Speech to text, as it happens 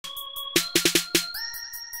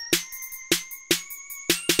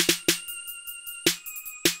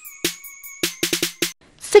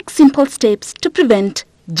6 simple steps to prevent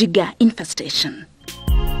jigger infestation.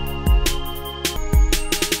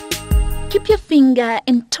 Keep your finger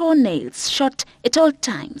and toenails short at all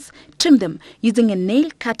times. Trim them using a nail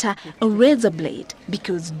cutter or razor blade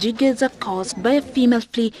because jiggers are caused by a female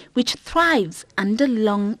flea which thrives under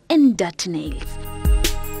long and dirty nails.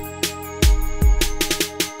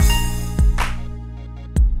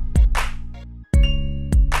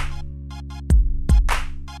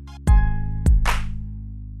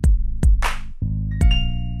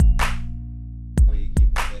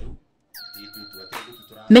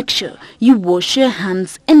 Make sure you wash your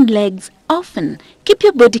hands and legs often. Keep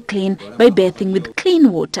your body clean by bathing with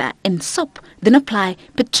clean water and soap. Then apply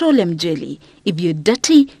petroleum jelly. If you're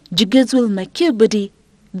dirty, jiggers will make your body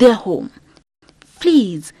their home.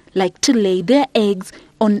 Fleas like to lay their eggs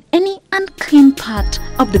on any unclean part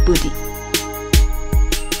of the body.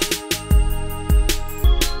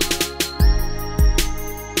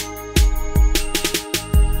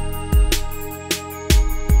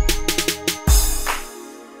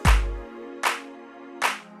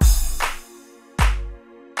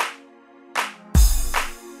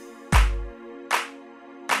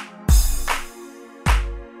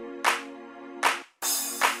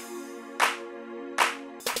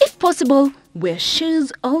 If possible, wear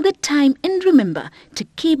shoes all the time and remember to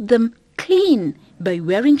keep them clean. By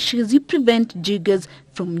wearing shoes, you prevent jiggers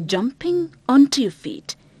from jumping onto your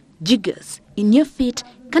feet. Jiggers in your feet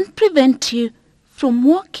can prevent you from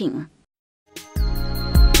walking.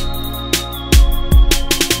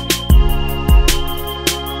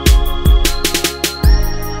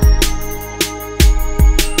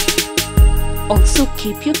 Also,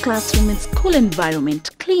 keep your classroom and school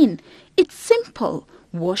environment clean. It's simple.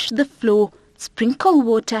 Wash the floor, sprinkle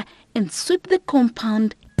water and sweep the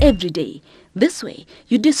compound every day. This way,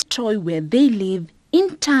 you destroy where they live.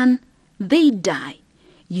 In turn, they die.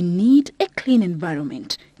 You need a clean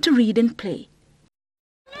environment to read and play.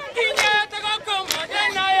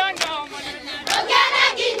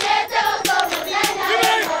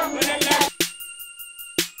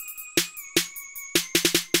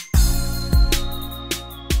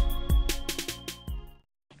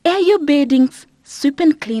 Air your beddings. Sweep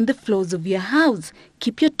and clean the floors of your house.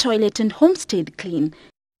 Keep your toilet and homestead clean.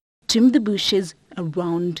 Trim the bushes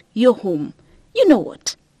around your home. You know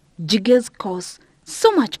what? Jiggers cause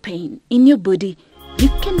so much pain in your body, you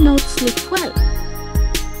cannot sleep well.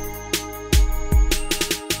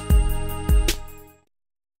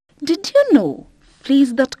 Did you know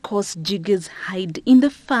fleas that cause jiggers hide in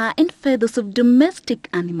the fur and feathers of domestic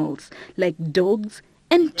animals like dogs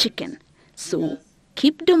and chicken? So,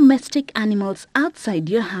 keep domestic animals outside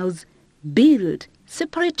your house. Build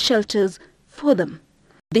separate shelters for them.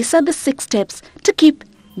 These are the 6 steps to keep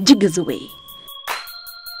jiggers away.